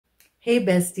Hey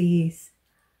besties,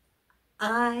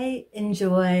 I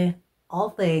enjoy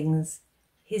all things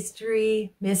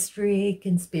history, mystery,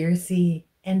 conspiracy,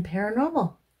 and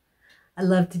paranormal. I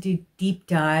love to do deep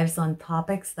dives on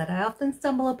topics that I often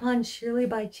stumble upon surely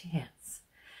by chance.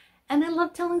 And I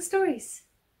love telling stories.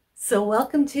 So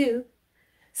welcome to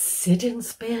Sit and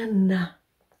Spin.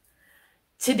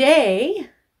 Today,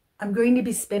 I'm going to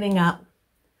be spinning up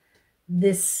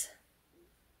this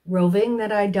roving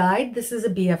that I dyed. This is a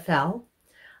BFL.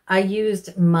 I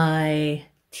used my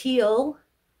teal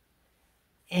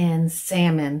and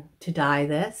salmon to dye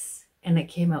this, and it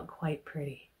came out quite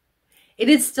pretty. It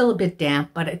is still a bit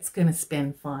damp, but it's going to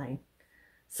spin fine.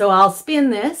 So I'll spin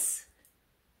this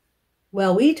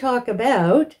while we talk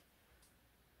about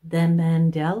the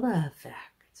Mandela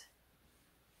effect.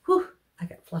 Whew, I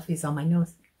got fluffies on my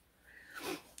nose.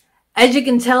 As you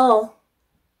can tell,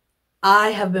 I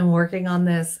have been working on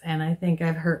this and I think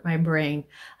I've hurt my brain.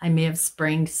 I may have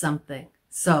sprained something.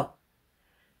 So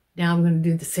now I'm going to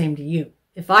do the same to you.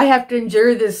 If I have to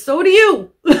endure this, so do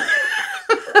you.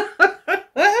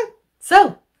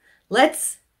 So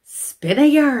let's spin a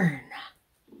yarn.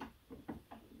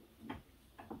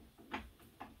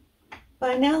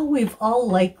 By now we've all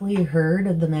likely heard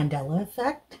of the Mandela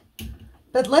effect,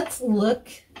 but let's look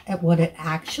at what it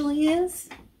actually is.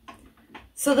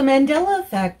 So the Mandela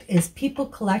effect is people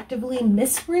collectively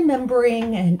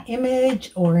misremembering an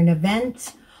image or an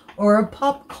event or a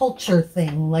pop culture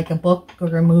thing like a book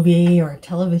or a movie or a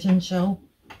television show.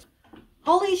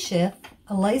 Holly Schiff,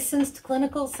 a licensed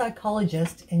clinical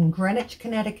psychologist in Greenwich,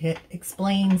 Connecticut,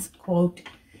 explains, quote,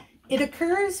 "It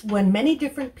occurs when many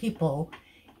different people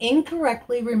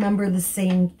incorrectly remember the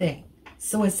same thing.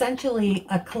 So essentially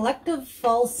a collective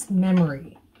false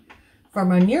memory.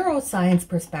 From a neuroscience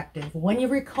perspective, when you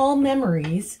recall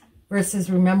memories versus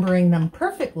remembering them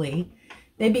perfectly,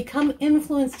 they become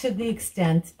influenced to the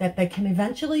extent that they can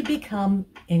eventually become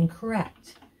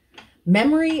incorrect.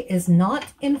 Memory is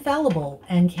not infallible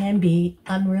and can be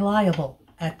unreliable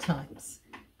at times."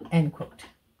 End quote.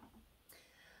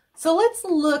 So let's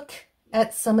look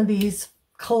at some of these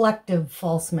collective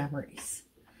false memories.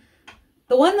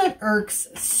 The one that irks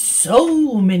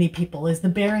so many people is the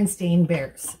Berenstain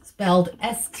Bears, spelled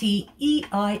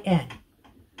S-T-E-I-N.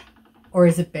 Or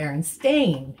is it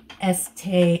Berenstain?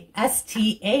 S-T-A-I-N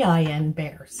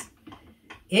Bears.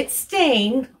 It's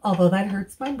Stain, although that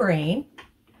hurts my brain.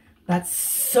 That's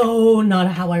so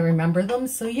not how I remember them.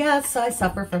 So yes, I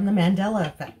suffer from the Mandela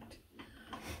effect.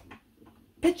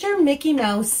 Picture Mickey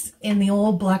Mouse in the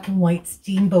old black and white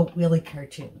Steamboat Willie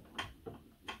cartoon.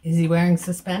 Is he wearing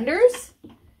suspenders?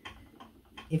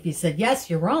 If you said yes,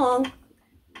 you're wrong.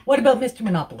 What about Mr.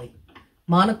 Monopoly?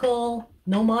 Monocle?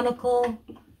 No monocle?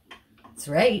 That's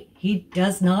right, he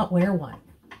does not wear one.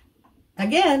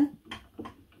 Again,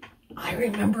 I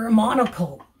remember a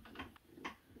monocle.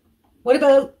 What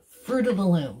about Fruit of the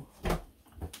Loom?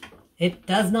 It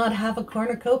does not have a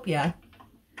cornucopia.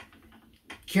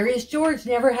 Curious George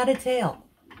never had a tail.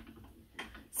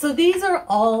 So these are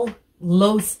all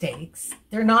low stakes.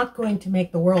 They're not going to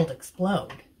make the world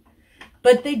explode.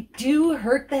 But they do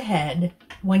hurt the head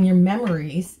when your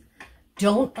memories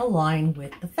don't align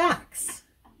with the facts.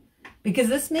 Because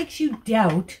this makes you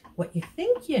doubt what you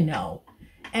think you know,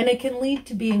 and it can lead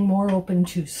to being more open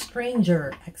to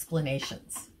stranger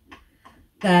explanations.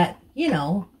 That,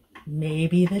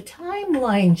 maybe the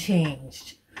timeline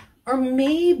changed, or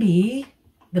maybe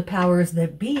the powers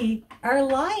that be are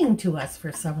lying to us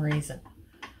for some reason.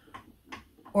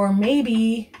 Or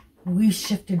maybe we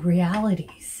shifted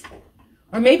realities.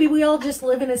 Or maybe we all just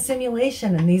live in a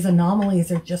simulation and these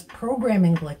anomalies are just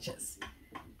programming glitches.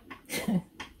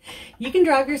 You can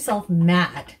drive yourself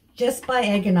mad just by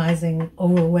agonizing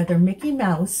over whether Mickey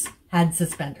Mouse had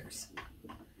suspenders.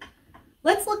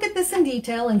 Let's look at this in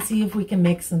detail and see if we can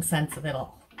make some sense of it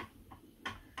all.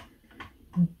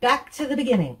 Back to the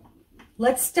beginning.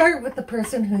 Let's start with the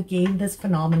person who gave this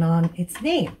phenomenon its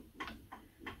name.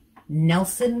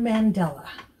 Nelson Mandela.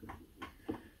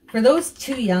 For those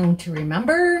too young to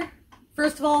remember,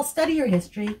 first of all, study your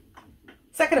history.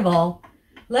 Second of all,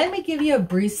 let me give you a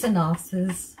brief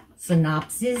synopsis,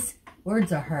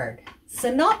 words are hard,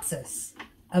 synopsis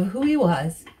of who he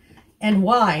was and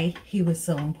why he was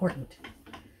so important.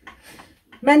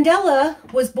 Mandela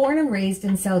was born and raised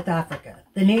in South Africa,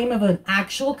 the name of an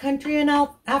actual country in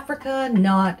Africa,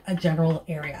 not a general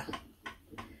area.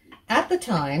 At the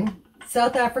time,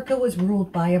 South Africa was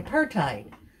ruled by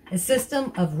apartheid, a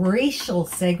system of racial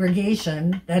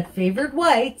segregation that favored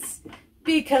whites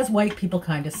because white people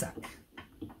kind of suck.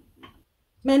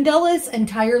 Mandela's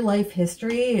entire life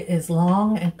history is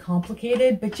long and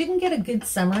complicated, but you can get a good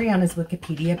summary on his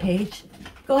Wikipedia page.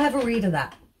 Go have a read of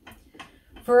that.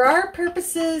 For our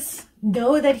purposes,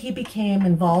 know that he became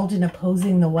involved in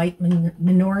opposing the white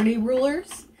minority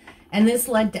rulers, and this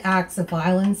led to acts of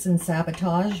violence and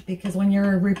sabotage, because when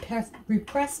you're a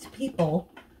repressed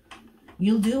people,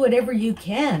 you'll do whatever you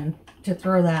can to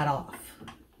throw that off.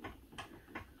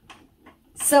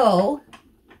 So,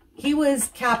 he was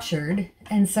captured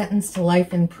and sentenced to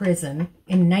life in prison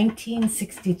in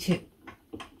 1962,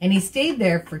 and he stayed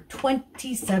there for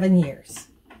 27 years.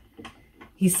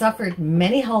 He suffered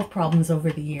many health problems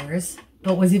over the years,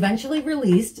 but was eventually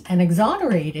released and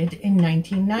exonerated in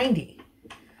 1990.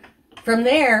 From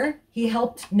there, he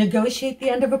helped negotiate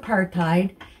the end of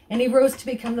apartheid, and he rose to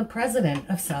become the president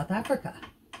of South Africa.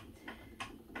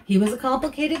 He was a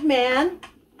complicated man,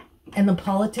 and the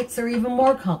politics are even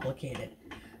more complicated.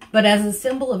 But as a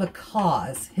symbol of a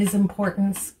cause, his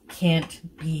importance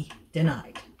can't be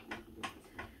denied.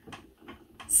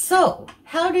 So,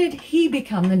 how did he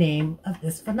become the name of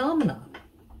this phenomenon?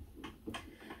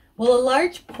 Well, a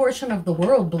large portion of the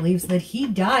world believes that he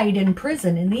died in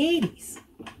prison in the 80s.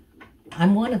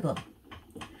 I'm one of them.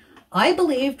 I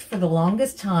believed for the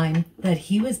longest time that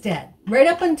he was dead, right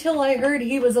up until I heard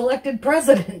he was elected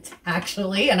president,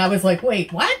 actually, and I was like,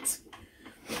 wait, what?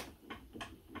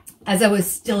 As I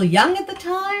was still young at the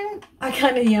time, I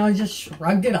kind of, just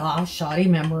shrugged it off, shoddy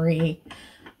memory.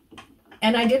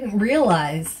 And I didn't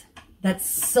realize that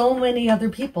so many other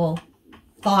people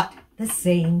thought the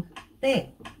same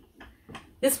thing.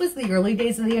 This was the early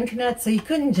days of the internet, so you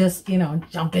couldn't just,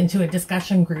 jump into a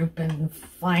discussion group and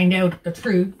find out the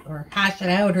truth or hash it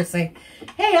out or say,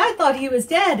 hey, I thought he was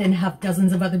dead, and have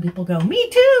dozens of other people go, me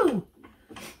too.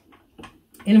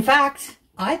 In fact,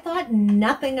 I thought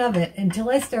nothing of it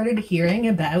until I started hearing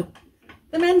about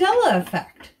the Mandela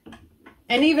effect.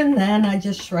 And even then, I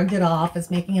just shrugged it off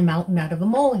as making a mountain out of a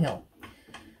molehill.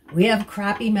 We have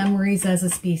crappy memories as a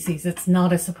species. It's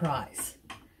not a surprise.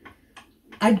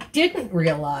 I didn't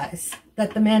realize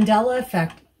that the Mandela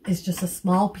effect is just a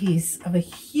small piece of a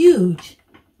huge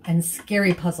and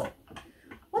scary puzzle.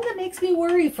 One that makes me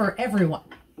worry for everyone.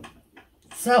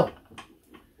 So,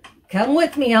 come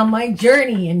with me on my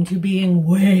journey into being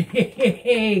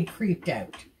way creeped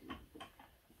out.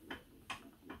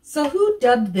 So who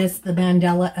dubbed this the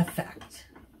Mandela effect?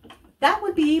 That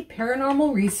would be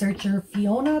paranormal researcher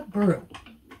Fiona Broome.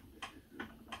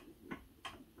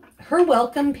 Her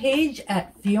welcome page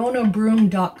at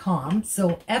FionaBroome.com,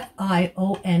 so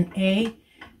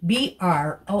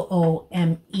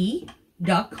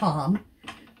FionaBroome.com,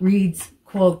 reads,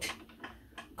 quote,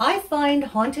 I find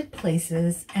haunted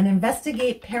places and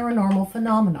investigate paranormal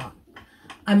phenomena.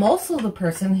 I'm also the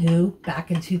person who,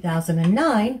 back in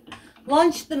 2009,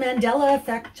 launched the Mandela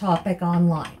effect topic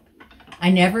online. I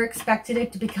never expected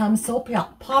it to become so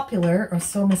popular or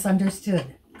so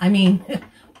misunderstood. I mean,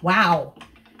 wow.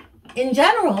 In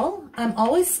general, I'm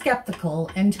always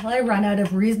skeptical until I run out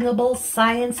of reasonable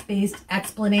science-based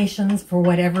explanations for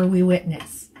whatever we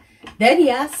witness. Then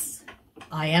yes,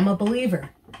 I am a believer,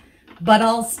 but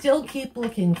I'll still keep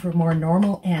looking for more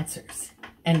normal answers,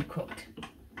 end quote.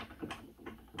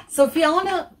 So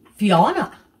Fiona,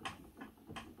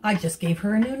 I just gave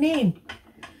her a new name.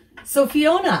 So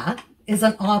Fiona is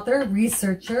an author,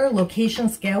 researcher, location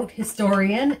scout,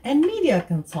 historian, and media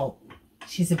consultant.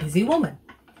 She's a busy woman.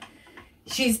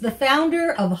 She's the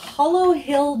founder of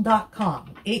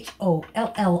hollowhill.com,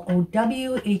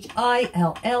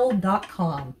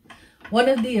 HOLLOWHILL.com, one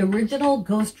of the original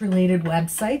ghost-related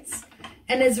websites,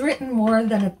 and has written more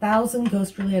than 1,000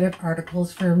 ghost-related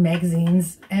articles for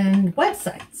magazines and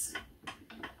websites.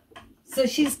 So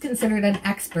she's considered an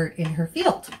expert in her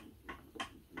field.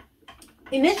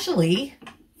 Initially,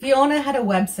 Fiona had a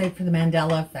website for the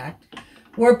Mandela effect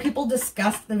where people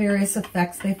discussed the various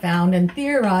effects they found and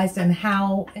theorized on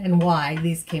how and why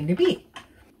these came to be.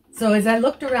 So as I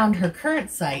looked around her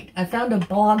current site, I found a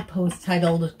blog post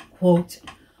titled, quote,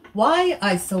 Why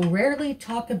I So Rarely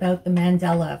Talk About the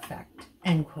Mandela Effect,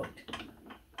 end quote.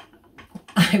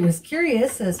 I was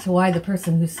curious as to why the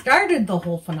person who started the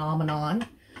whole phenomenon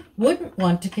wouldn't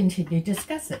want to continue to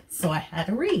discuss it, so I had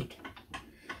to read.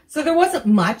 So there wasn't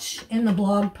much in the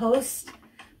blog post,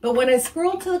 but when I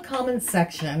scrolled to the comments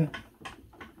section,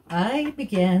 I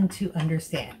began to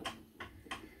understand.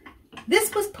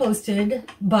 This was posted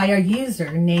by a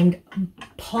user named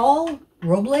Paul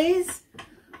Robles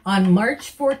on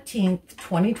March 14th,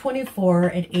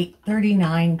 2024 at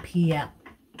 8:39 p.m.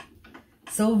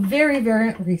 So very,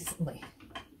 very recently.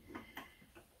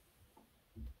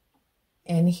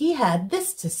 And he had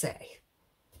this to say,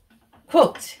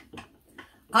 quote,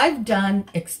 I've done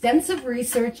extensive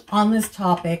research on this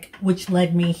topic, which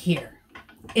led me here.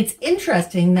 It's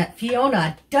interesting that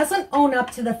Fiona doesn't own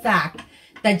up to the fact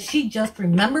that she just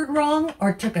remembered wrong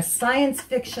or took a science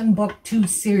fiction book too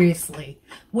seriously,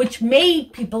 which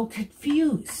made people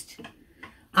confused.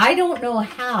 I don't know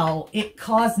how it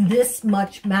caused this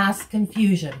much mass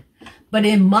confusion, but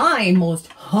in my most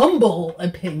humble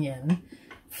opinion,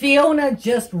 Fiona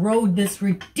just rode this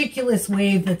ridiculous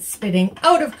wave that's spinning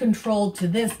out of control to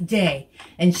this day,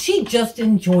 and she just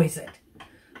enjoys it.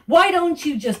 Why don't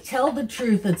you just tell the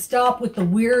truth and stop with the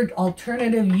weird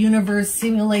alternative universe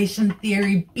simulation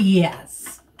theory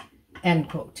BS? End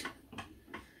quote.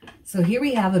 So here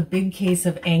we have a big case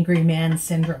of angry man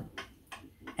syndrome.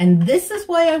 And this is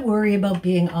why I worry about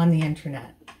being on the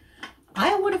internet.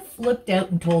 I would have flipped out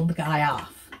and told the guy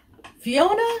off.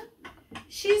 Fiona,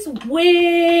 she's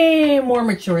way more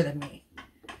mature than me.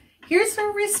 Here's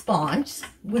her response,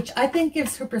 which I think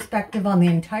gives her perspective on the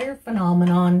entire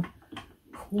phenomenon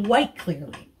quite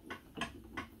clearly.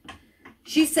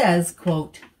 She says,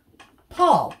 quote,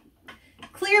 "Paul,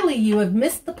 clearly you have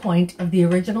missed the point of the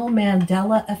original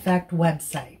Mandela Effect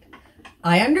website.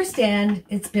 I understand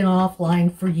it's been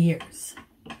offline for years.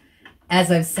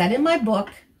 As I've said in my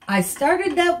book, I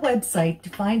started that website to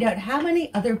find out how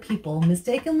many other people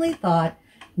mistakenly thought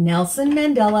Nelson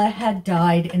Mandela had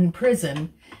died in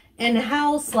prison and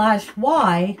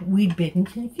how/why we'd been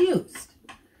confused.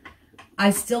 I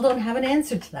still don't have an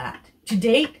answer to that. To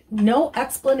date, no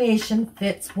explanation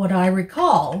fits what I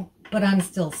recall, but I'm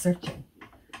still searching.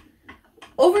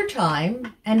 Over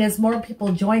time, and as more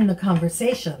people joined the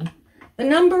conversation, the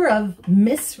number of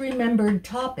misremembered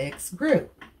topics grew.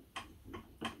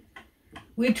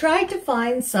 We tried to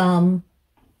find some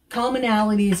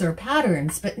commonalities or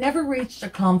patterns, but never reached a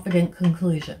confident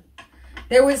conclusion.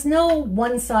 There was no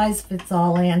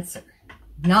one-size-fits-all answer.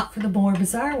 Not for the more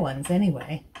bizarre ones,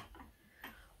 anyway.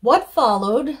 What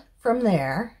followed from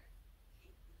there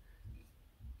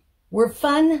were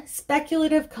fun,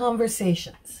 speculative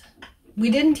conversations. We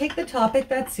didn't take the topic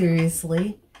that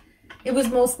seriously. It was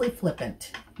mostly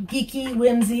flippant, geeky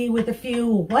whimsy with a few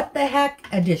what the heck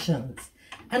additions,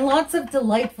 and lots of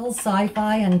delightful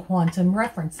sci-fi and quantum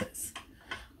references.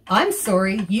 I'm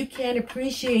sorry you can't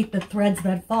appreciate the threads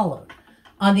that followed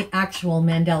on the actual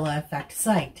Mandela Effect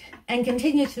site, and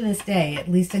continue to this day, at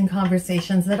least in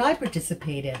conversations that I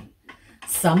participate in.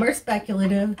 Some are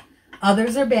speculative,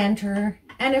 others are banter,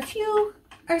 and a few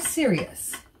are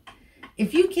serious.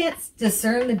 If you can't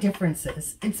discern the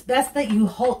differences, it's best that you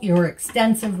halt your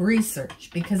extensive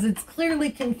research because it's clearly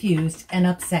confused and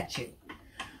upset you.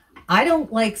 I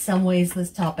don't like some ways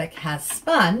this topic has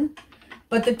spun,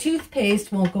 but the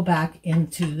toothpaste won't go back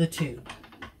into the tube.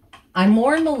 I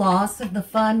mourn the loss of the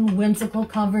fun, whimsical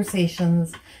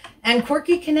conversations and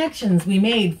quirky connections we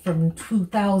made from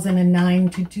 2009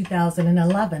 to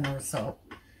 2011 or so.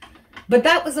 But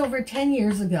that was over 10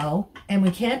 years ago, and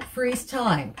we can't freeze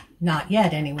time, not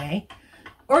yet anyway,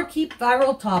 or keep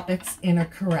viral topics in a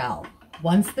corral.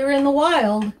 Once they're in the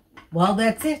wild, well,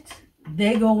 that's it.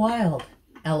 They go wild,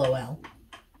 LOL.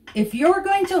 If you're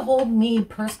going to hold me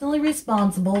personally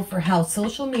responsible for how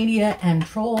social media and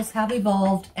trolls have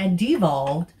evolved and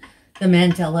devolved the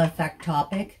Mandela Effect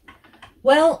topic,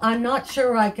 well, I'm not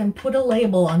sure I can put a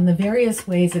label on the various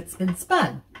ways it's been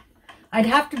spun. I'd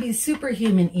have to be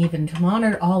superhuman even to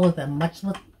monitor all of them,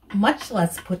 much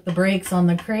less put the brakes on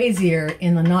the crazier,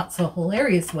 in the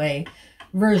not-so-hilarious way,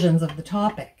 versions of the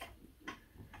topic.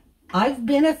 I've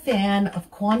been a fan of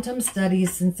quantum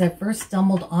studies since I first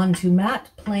stumbled onto Matt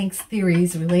Planck's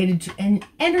theories related to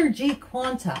energy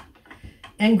quanta.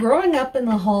 And growing up in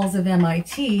the halls of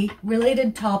MIT,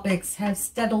 related topics have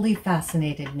steadily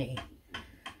fascinated me.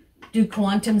 Do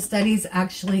quantum studies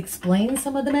actually explain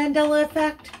some of the Mandela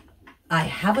effect? I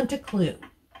haven't a clue.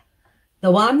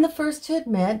 Though I'm the first to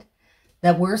admit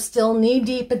that we're still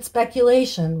knee-deep in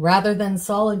speculation rather than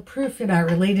solid proof in our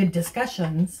related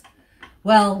discussions.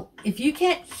 Well, if you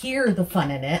can't hear the fun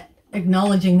in it,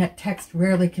 acknowledging that text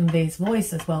rarely conveys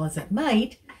voice as well as it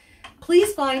might,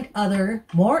 please find other,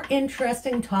 more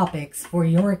interesting topics for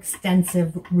your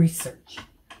extensive research.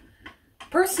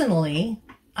 Personally,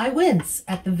 I wince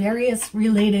at the various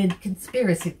related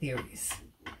conspiracy theories.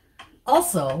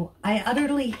 Also, I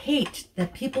utterly hate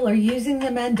that people are using the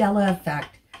Mandela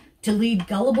effect to lead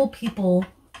gullible people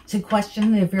to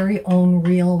question their very own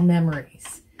real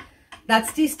memories.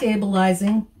 That's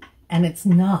destabilizing, and it's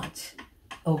not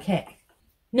okay.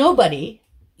 Nobody,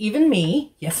 even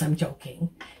me, yes, I'm joking,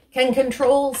 can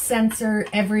control, censor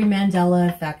every Mandela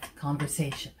effect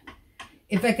conversation.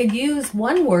 If I could use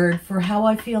one word for how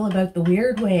I feel about the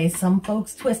weird way some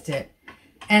folks twist it,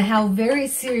 and how very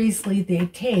seriously they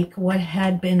take what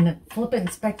had been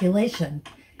flippant speculation,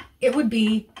 it would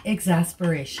be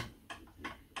exasperation.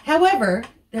 However,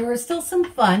 there were still some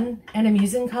fun and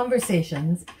amusing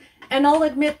conversations, and I'll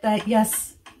admit that,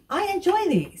 yes, I enjoy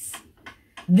these.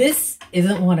 This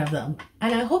isn't one of them,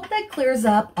 and I hope that clears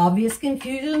up obvious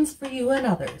confusions for you and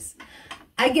others.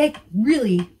 I get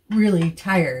really, really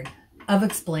tired of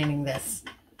explaining this."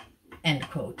 End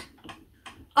quote.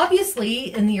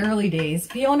 Obviously, in the early days,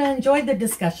 Fiona enjoyed the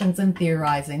discussions and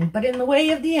theorizing, but in the way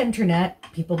of the internet,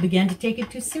 people began to take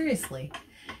it too seriously.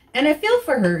 And I feel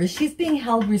for her as she's being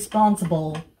held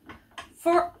responsible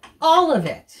for all of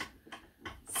it.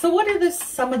 So what are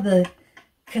some of the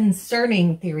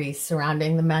concerning theories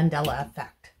surrounding the Mandela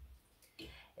effect?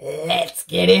 Let's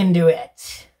get into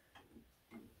it.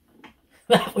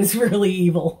 That was really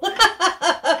evil.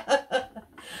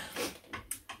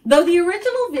 Though the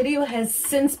original video has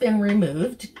since been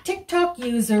removed, TikTok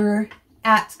user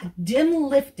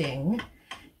 @dimlifting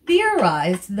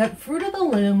theorized that Fruit of the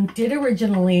Loom did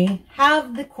originally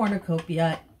have the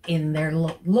cornucopia in their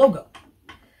logo.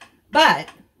 But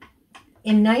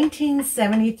in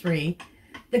 1973,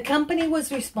 the company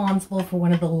was responsible for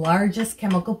one of the largest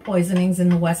chemical poisonings in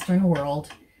the Western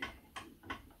world,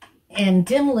 and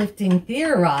Dimlifting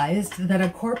theorized that a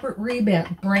corporate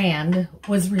rebrand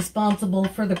was responsible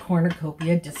for the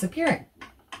cornucopia disappearing.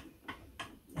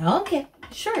 Okay,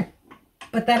 sure.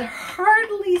 But that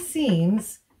hardly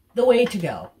seems the way to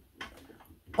go.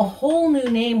 A whole new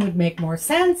name would make more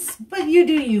sense, but you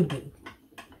do you, boo.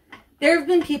 There have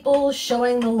been people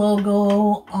showing the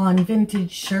logo on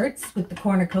vintage shirts with the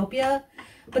cornucopia,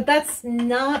 but that's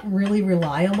not really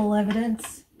reliable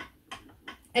evidence.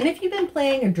 And if you've been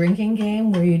playing a drinking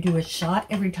game where you do a shot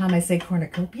every time I say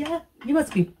cornucopia, you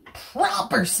must be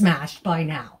proper smashed by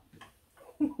now.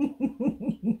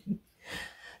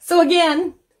 So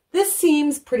again, this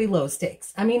seems pretty low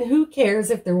stakes. I mean, who cares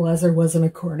if there was or wasn't a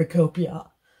cornucopia,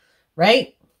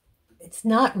 right? It's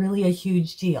not really a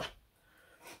huge deal.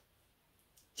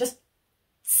 Just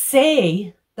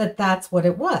say that that's what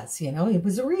it was. You know, it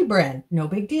was a rebrand. No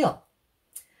big deal.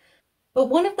 But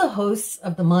one of the hosts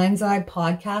of the Mind's Eye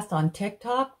podcast on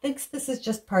TikTok thinks this is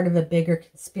just part of a bigger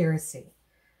conspiracy.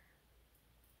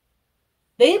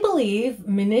 They believe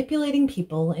manipulating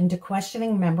people into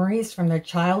questioning memories from their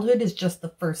childhood is just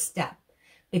the first step.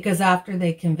 Because after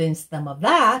they convince them of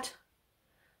that,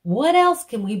 what else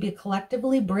can we be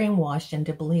collectively brainwashed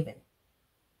into believing?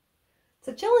 It's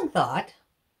a chilling thought,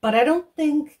 but I don't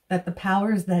think that the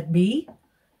powers that be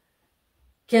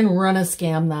can run a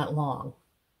scam that long.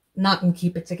 Not and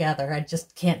keep it together. I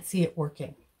just can't see it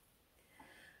working.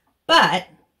 But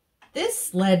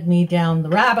this led me down the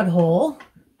rabbit hole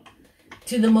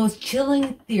to the most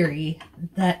chilling theory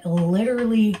that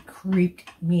literally creeped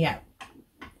me out.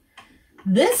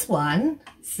 This one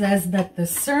says that the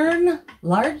CERN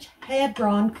Large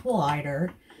Hadron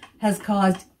Collider has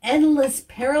caused endless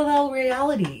parallel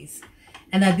realities,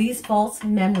 and that these false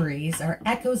memories are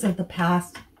echoes of the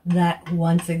past that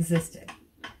once existed.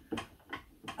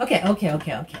 Okay.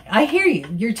 I hear you.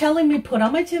 You're telling me put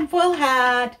on my tinfoil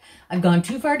hat, I've gone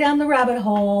too far down the rabbit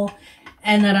hole,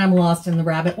 and that I'm lost in the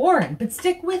rabbit warren. But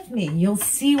stick with me. You'll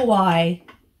see why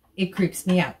it creeps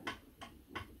me out.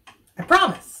 I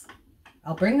promise.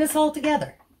 I'll bring this all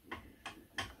together.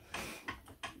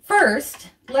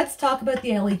 First, let's talk about the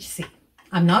LHC.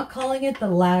 I'm not calling it the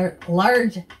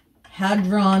Large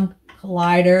Hadron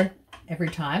Collider every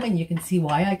time, and you can see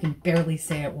why I can barely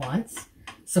say it once.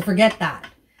 So forget that.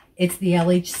 It's the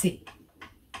LHC.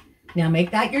 Now make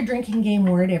that your drinking game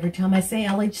word. Every time I say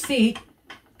LHC,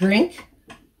 drink,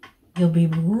 you'll be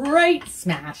right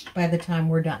smashed by the time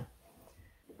we're done.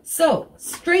 So,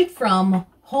 straight from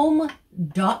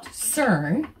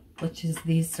home.cern, which is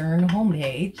the CERN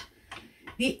homepage,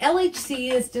 the LHC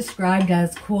is described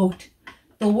as, quote,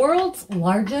 the world's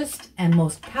largest and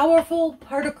most powerful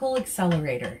particle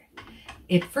accelerator.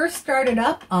 It first started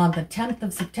up on the 10th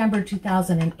of September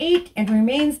 2008 and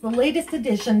remains the latest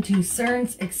addition to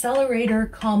CERN's accelerator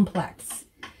complex.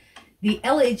 The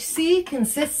LHC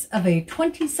consists of a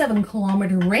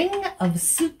 27-kilometer ring of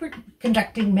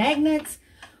superconducting magnets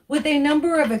with a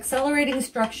number of accelerating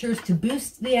structures to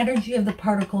boost the energy of the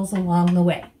particles along the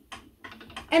way.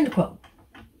 End quote.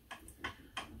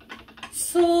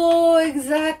 So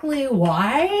exactly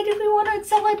why do we want to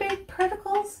accelerate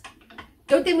particles?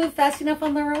 Don't they move fast enough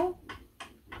on their own?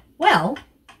 Well,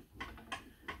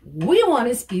 we want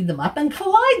to speed them up and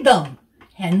collide them.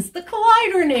 Hence the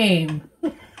collider name.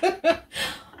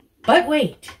 But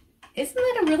wait, isn't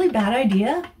that a really bad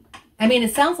idea? I mean,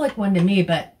 it sounds like one to me,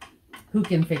 but who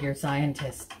can figure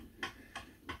scientist?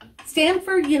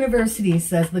 Stanford University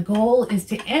says the goal is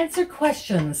to answer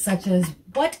questions such as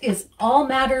what is all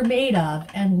matter made of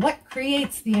and what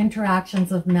creates the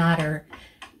interactions of matter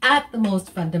at the most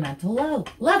fundamental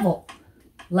level.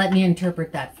 Let me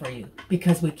interpret that for you,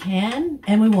 because we can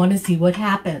and we want to see what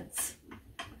happens.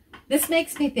 This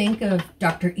makes me think of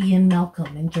Dr. Ian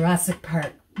Malcolm in Jurassic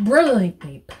Park,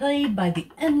 brilliantly played by the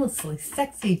endlessly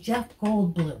sexy Jeff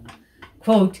Goldblum.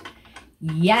 Quote,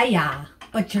 yeah,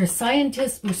 but your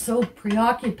scientists were so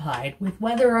preoccupied with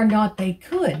whether or not they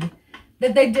could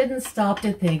that they didn't stop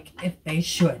to think if they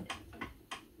should.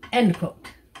 End quote.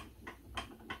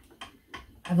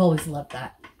 I've always loved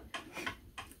that.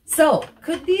 So,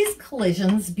 could these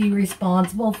collisions be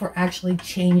responsible for actually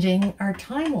changing our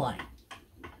timeline?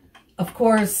 Of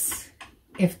course,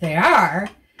 if they are,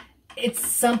 it's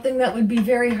something that would be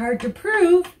very hard to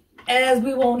prove, as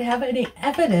we won't have any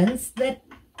evidence that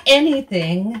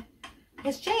anything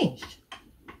has changed.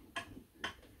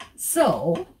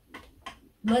 So,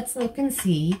 let's look and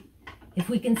see if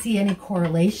we can see any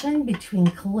correlation between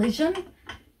collision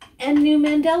and new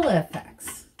Mandela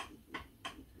effects.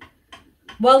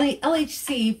 While the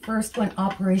LHC first went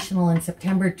operational in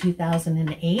September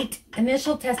 2008,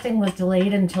 initial testing was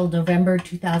delayed until November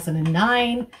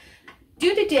 2009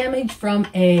 due to damage from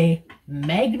a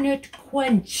magnet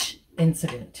quench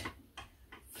incident.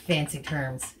 Fancy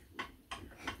terms.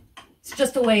 It's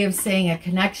just a way of saying a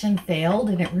connection failed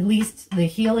and it released the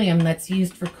helium that's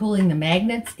used for cooling the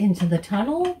magnets into the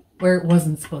tunnel where it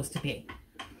wasn't supposed to be.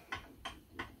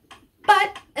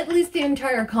 But at least the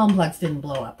entire complex didn't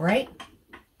blow up, right?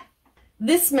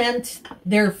 This meant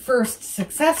their first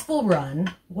successful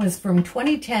run was from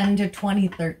 2010 to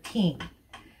 2013.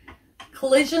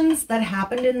 Collisions that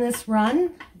happened in this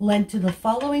run led to the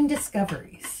following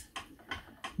discoveries.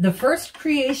 The first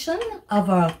creation of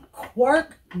a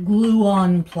quark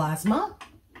gluon plasma.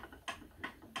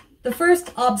 The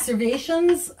first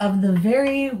observations of the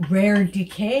very rare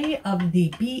decay of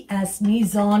the BS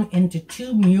meson into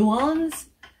two muons.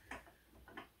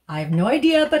 I have no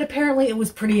idea, but apparently it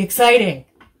was pretty exciting.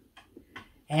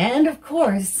 And of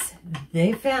course,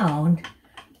 they found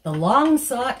the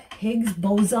long-sought Higgs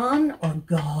boson, or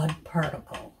God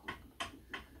particle.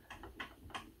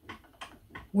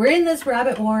 We're in this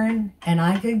rabbit warren, and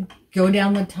I could go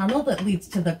down the tunnel that leads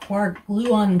to the quark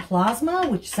gluon plasma,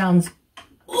 which sounds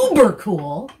uber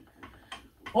cool,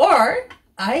 or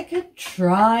I could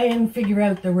try and figure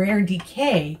out the rare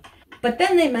decay. But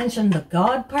then they mentioned the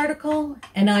God particle,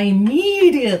 and I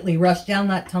immediately rushed down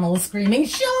that tunnel screaming,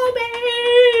 "Show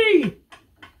me!"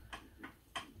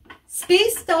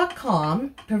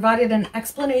 Space.com provided an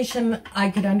explanation I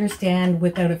could understand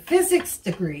without a physics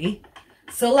degree,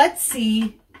 so let's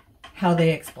see how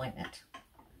they explain it.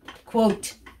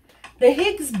 Quote, the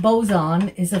Higgs boson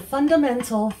is a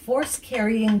fundamental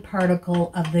force-carrying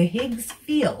particle of the Higgs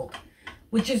field,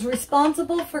 which is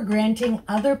responsible for granting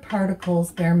other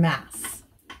particles their mass.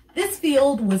 This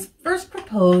field was first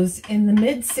proposed in the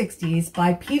mid-60s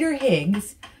by Peter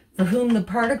Higgs, for whom the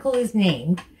particle is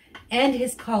named, and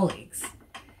his colleagues.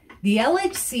 The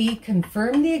LHC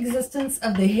confirmed the existence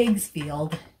of the Higgs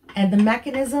field and the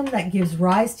mechanism that gives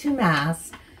rise to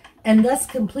mass, and thus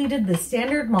completed the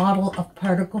standard model of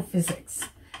particle physics,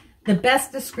 the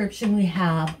best description we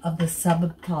have of the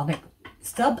subatomic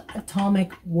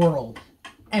world.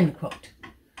 End quote.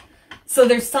 So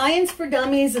their science for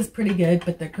dummies is pretty good,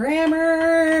 but the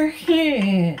grammar,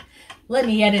 let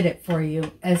me edit it for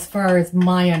you as far as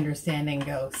my understanding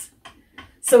goes.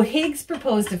 So Higgs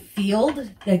proposed a field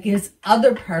that gives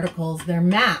other particles their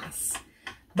mass,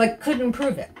 but couldn't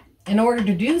prove it. In order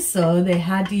to do so, they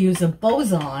had to use a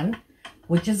boson,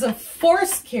 which is a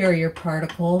force carrier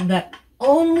particle that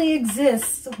only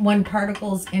exists when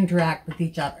particles interact with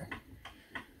each other.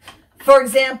 For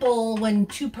example, when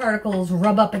two particles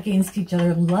rub up against each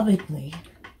other lovingly,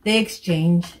 they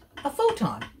exchange a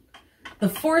photon, the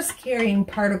force-carrying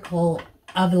particle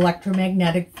of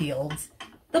electromagnetic fields,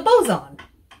 the boson.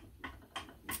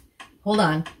 Hold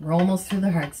on, we're almost through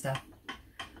the hard stuff.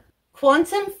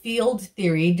 Quantum field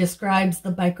theory describes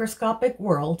the microscopic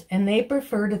world, and they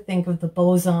prefer to think of the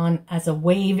boson as a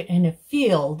wave in a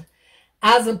field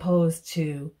as opposed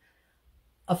to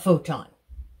a photon.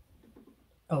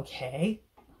 Okay,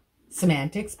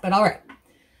 semantics, but all right.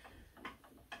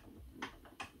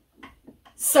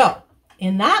 So,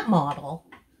 in that model,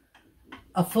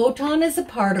 a photon is a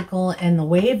particle, and the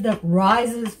wave that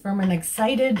rises from an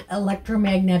excited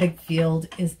electromagnetic field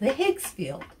is the Higgs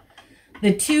field.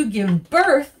 The two give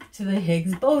birth to the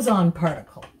Higgs boson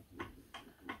particle.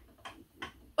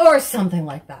 Or something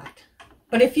like that.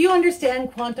 But if you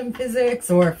understand quantum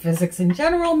physics or physics in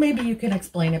general, maybe you can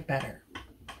explain it better.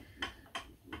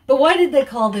 But why did they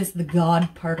call this the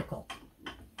God particle?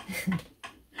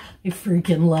 I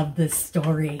freaking love this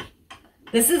story.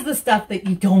 This is the stuff that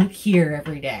you don't hear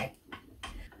every day.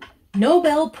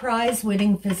 Nobel Prize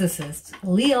winning physicist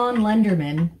Leon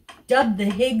Lenderman dubbed the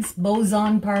Higgs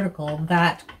boson particle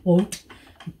that, quote,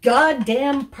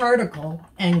 goddamn particle,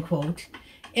 end quote,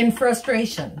 in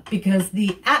frustration because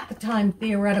the at the time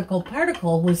theoretical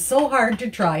particle was so hard to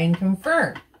try and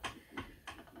confirm.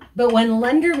 But when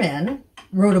Lenderman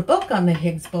wrote a book on the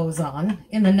Higgs boson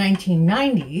in the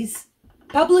 1990s,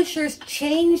 publishers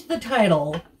changed the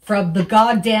title from the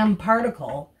goddamn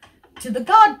particle to the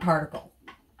God particle,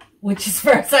 which as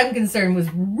far as I'm concerned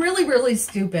was really, really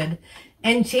stupid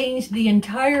and changed the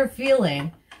entire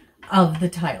feeling of the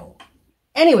title.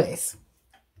 Anyways,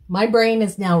 my brain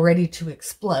is now ready to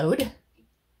explode.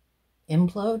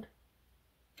 Implode?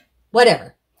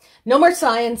 Whatever. No more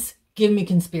science. Give me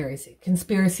conspiracy.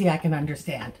 Conspiracy I can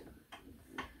understand.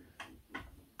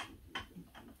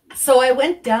 So I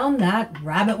went down that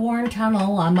rabbit-worn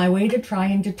tunnel on my way to try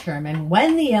and determine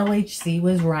when the LHC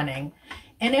was running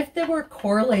and if there were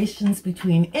correlations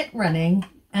between it running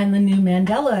and the new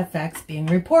Mandela effects being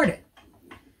reported.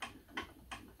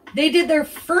 They did their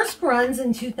first runs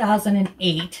in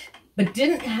 2008, but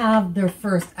didn't have their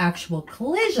first actual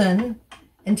collision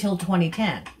until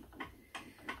 2010.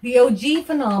 The OG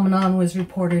phenomenon was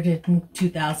reported in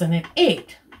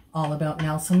 2008, all about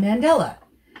Nelson Mandela.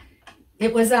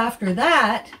 It was after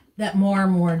that that more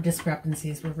and more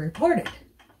discrepancies were reported.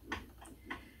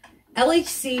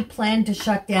 LHC planned to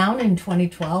shut down in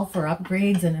 2012 for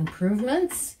upgrades and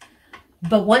improvements,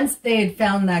 but once they had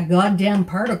found that goddamn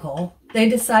particle, they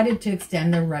decided to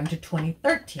extend their run to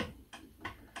 2013.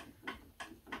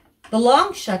 The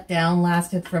long shutdown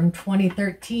lasted from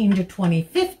 2013 to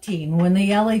 2015 when the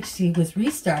LHC was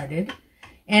restarted,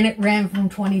 and it ran from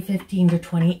 2015 to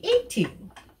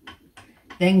 2018.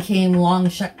 Then came long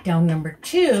shutdown number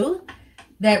 2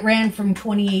 that ran from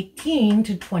 2018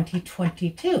 to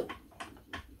 2022.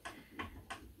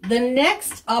 The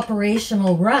next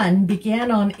operational run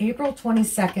began on April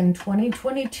 22nd,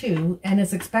 2022 and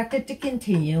is expected to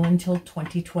continue until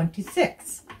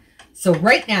 2026. So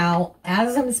right now,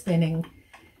 as I'm spinning,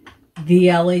 the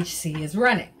LHC is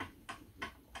running.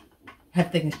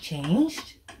 Have things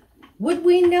changed? Would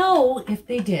we know if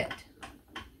they did?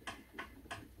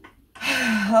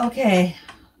 Okay,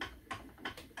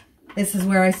 this is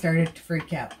where I started to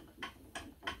freak out.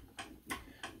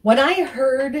 When I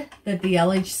heard that the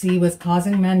LHC was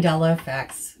causing Mandela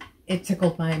effects, it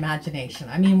tickled my imagination.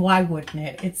 I mean, why wouldn't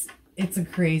it? It's a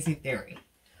crazy theory.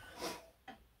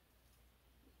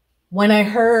 When I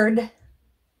heard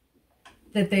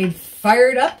that they'd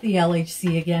fired up the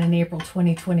LHC again in April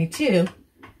 2022,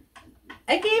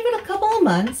 I gave it a couple of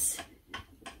months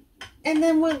and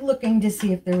then went looking to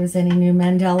see if there was any new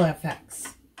Mandela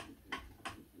effects.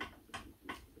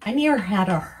 I near had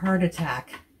a heart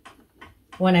attack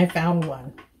when I found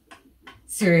one.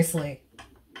 Seriously,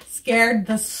 scared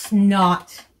the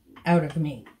snot out of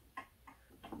me.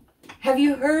 Have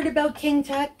you heard about King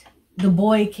Tut, the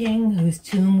boy king whose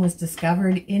tomb was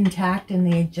discovered intact in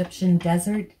the Egyptian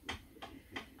desert?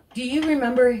 Do you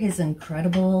remember his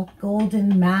incredible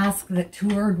golden mask that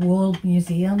toured world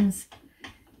museums?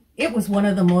 It was one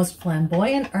of the most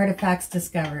flamboyant artifacts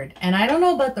discovered, and I don't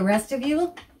know about the rest of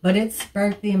you, but it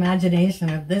sparked the imagination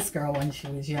of this girl when she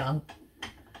was young.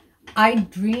 I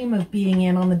dream of being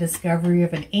in on the discovery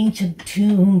of an ancient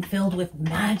tomb filled with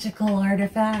magical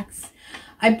artifacts.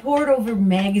 I pored over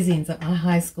magazines at my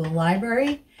high school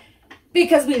library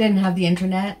because we didn't have the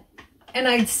internet, and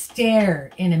I'd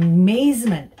stare in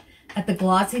amazement at the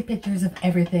glossy pictures of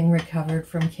everything recovered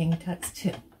from King Tut's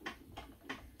tomb.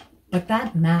 But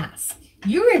that mask,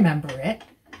 you remember it,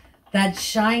 that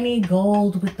shiny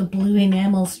gold with the blue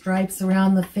enamel stripes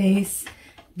around the face,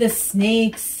 the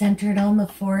snake centered on the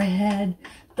forehead,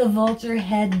 the vulture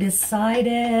head beside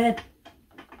it.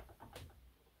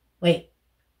 Wait,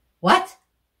 what?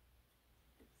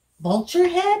 Vulture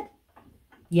head?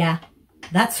 Yeah,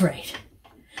 that's right.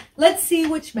 Let's see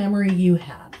which memory you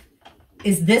have.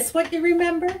 Is this what you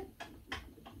remember?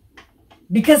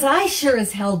 Because I sure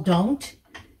as hell don't.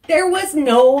 There was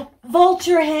no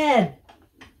vulture head.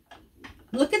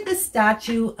 Look at the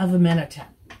statue of a Minotaur.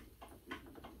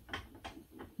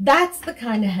 That's the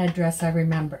kind of headdress I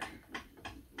remember.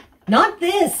 Not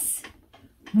this.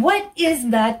 What is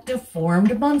that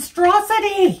deformed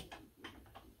monstrosity?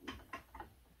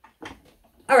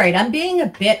 All right, I'm being a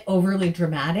bit overly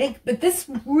dramatic, but this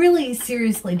really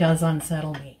seriously does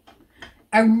unsettle me.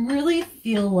 I really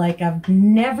feel like I've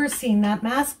never seen that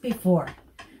mask before.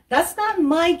 That's not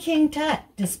my King Tut,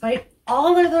 despite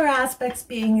all other aspects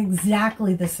being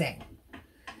exactly the same.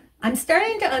 I'm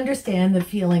starting to understand the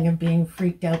feeling of being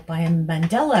freaked out by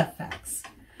Mandela effects.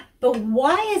 But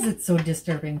why is it so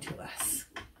disturbing to us?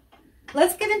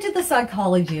 Let's get into the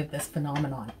psychology of this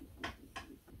phenomenon.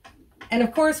 And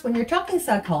of course, when you're talking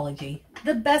psychology,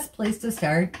 the best place to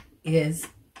start is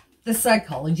the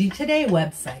Psychology Today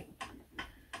website.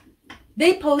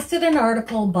 They posted an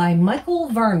article by Michael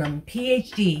Varnum,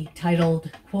 PhD, titled,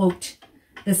 quote,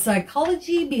 "The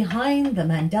Psychology Behind the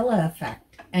Mandela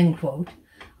Effect," end quote,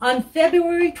 on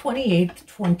February 28th,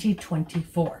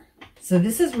 2024. So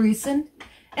this is recent,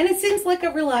 and it seems like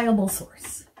a reliable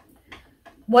source.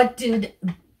 What did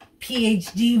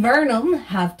PhD Varnum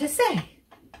have to say?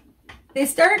 They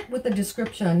start with a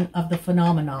description of the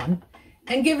phenomenon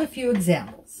and give a few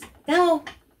examples. Now,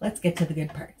 let's get to the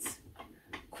good parts.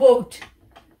 Quote,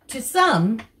 "To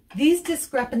some, these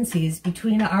discrepancies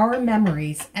between our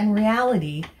memories and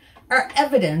reality are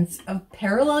evidence of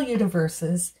parallel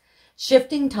universes,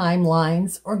 shifting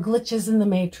timelines, or glitches in the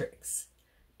matrix.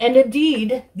 And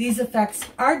indeed, these effects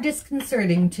are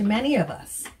disconcerting to many of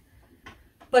us.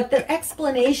 But their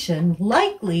explanation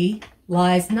likely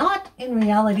lies not in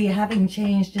reality having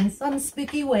changed in some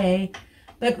spooky way,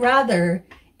 but rather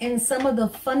in some of the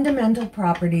fundamental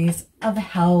properties of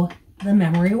how the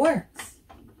memory works,"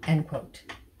 end quote.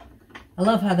 I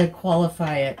love how they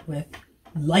qualify it with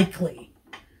likely.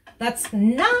 That's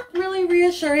not really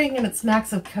reassuring, and it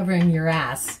smacks of covering your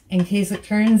ass in case it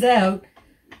turns out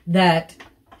that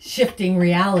shifting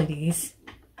realities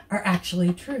are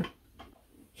actually true.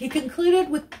 He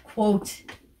concluded with, quote,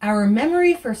 "Our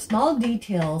memory for small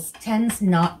details tends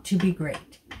not to be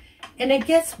great, and it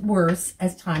gets worse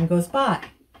as time goes by.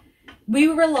 We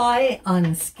rely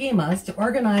on schemas to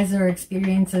organize our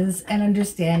experiences and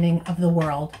understanding of the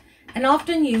world, and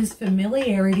often use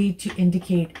familiarity to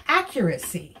indicate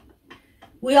accuracy.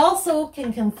 We also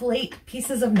can conflate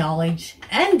pieces of knowledge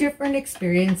and different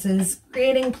experiences,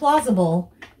 creating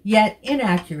plausible yet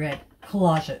inaccurate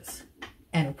collages,"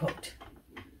 end quote.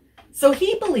 So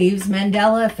he believes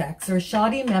Mandela effects are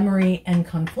shoddy memory and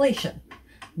conflation,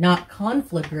 not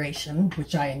conflagration,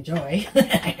 which I enjoy.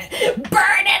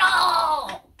 Burn it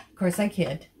all! Of course, I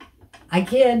kid.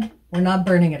 We're not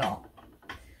burning it all.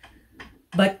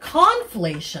 But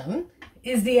conflation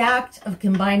is the act of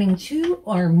combining two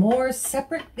or more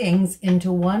separate things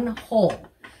into one whole,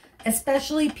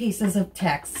 especially pieces of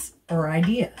text or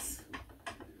ideas.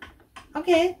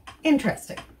 Okay,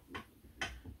 interesting.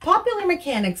 Popular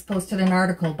Mechanics posted an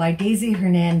article by Daisy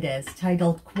Hernandez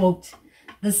titled, quote,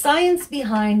 "The Science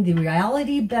Behind the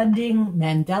Reality-Bending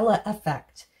Mandela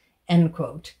Effect," end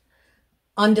quote,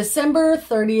 on December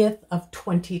 30th of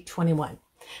 2021.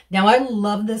 Now, I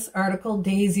love this article.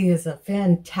 Daisy is a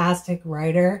fantastic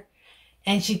writer,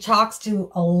 and she talks to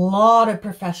a lot of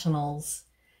professionals,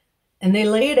 and they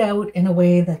lay it out in a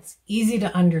way that's easy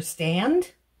to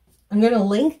understand. I'm going to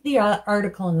link the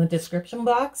article in the description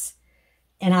box,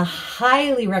 and I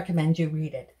highly recommend you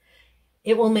read it.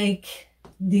 It will make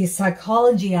the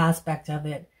psychology aspect of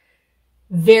it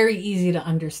very easy to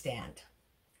understand.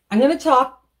 I'm going to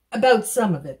talk about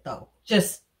some of it, though.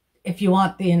 Just if you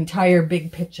want the entire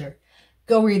big picture,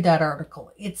 go read that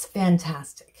article. It's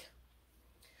fantastic.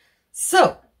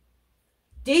 So,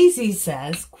 Daisy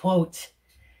says, quote,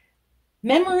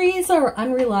 "Memories are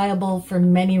unreliable for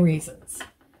many reasons,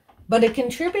 but a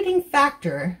contributing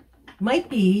factor might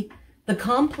be the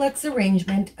complex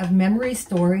arrangement of memory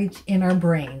storage in our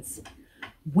brains.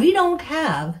 We don't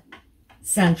have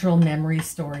central memory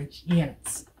storage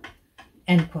units,"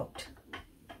 end quote.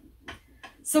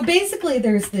 So basically,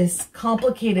 there's this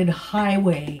complicated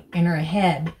highway in our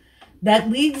head that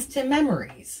leads to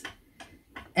memories.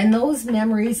 And those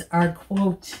memories are,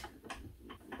 quote,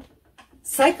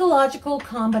 "psychological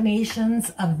combinations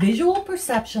of visual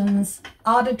perceptions,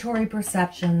 auditory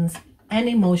perceptions, and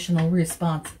emotional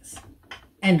responses,"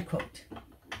 end quote.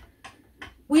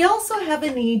 We also have a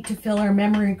need to fill our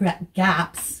memory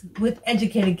gaps with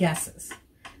educated guesses.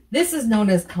 This is known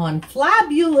as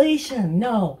confabulation.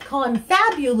 No,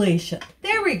 confabulation.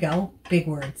 There we go. Big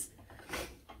words.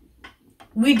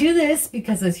 We do this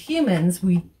because as humans,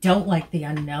 we don't like the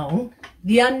unknown.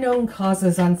 The unknown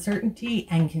causes uncertainty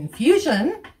and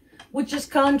confusion, which is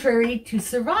contrary to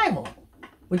survival,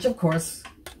 which of course,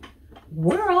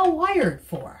 we're all wired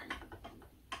for.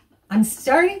 I'm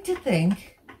starting to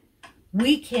think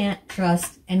we can't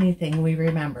trust anything we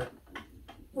remember,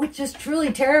 which is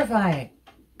truly terrifying.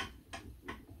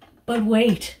 But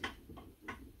wait,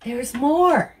 there's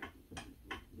more.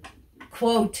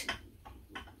 Quote,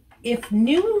 If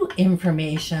new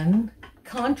information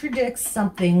contradicts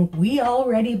something we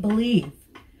already believe,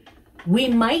 we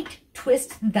might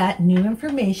twist that new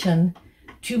information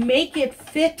to make it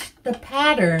fit the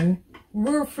pattern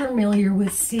we're familiar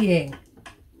with seeing,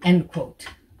 end quote.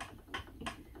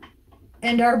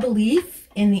 And our belief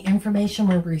in the information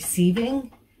we're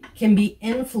receiving can be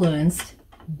influenced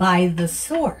by the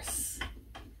source.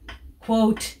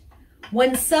 Quote,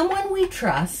 when someone we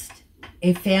trust,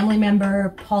 a family member,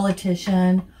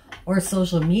 politician, or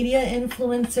social media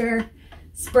influencer,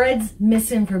 spreads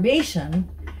misinformation,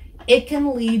 it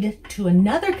can lead to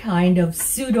another kind of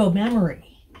pseudo-memory.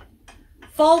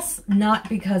 False not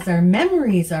because our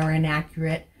memories are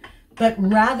inaccurate, but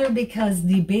rather because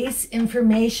the base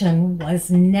information was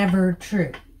never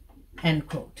true, end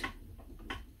quote.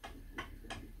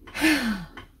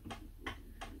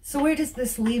 So where does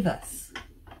this leave us?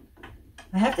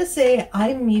 I have to say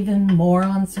I'm even more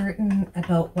uncertain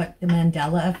about what the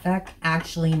Mandela effect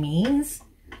actually means.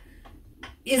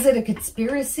 Is it a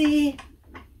conspiracy?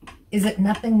 Is it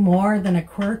nothing more than a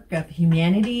quirk of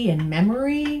humanity and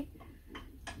memory?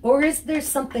 Or is there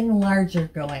something larger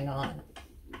going on?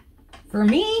 For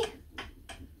me,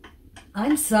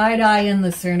 I'm side-eyeing the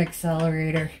CERN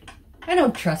accelerator. I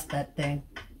don't trust that thing.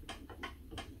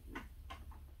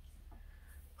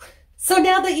 So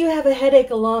now that you have a headache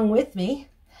along with me,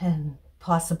 and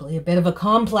possibly a bit of a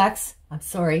complex, I'm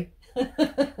sorry.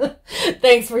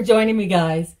 Thanks for joining me,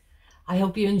 guys. I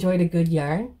hope you enjoyed a good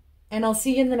yarn, and I'll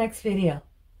see you in the next video.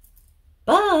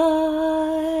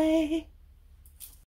 Bye!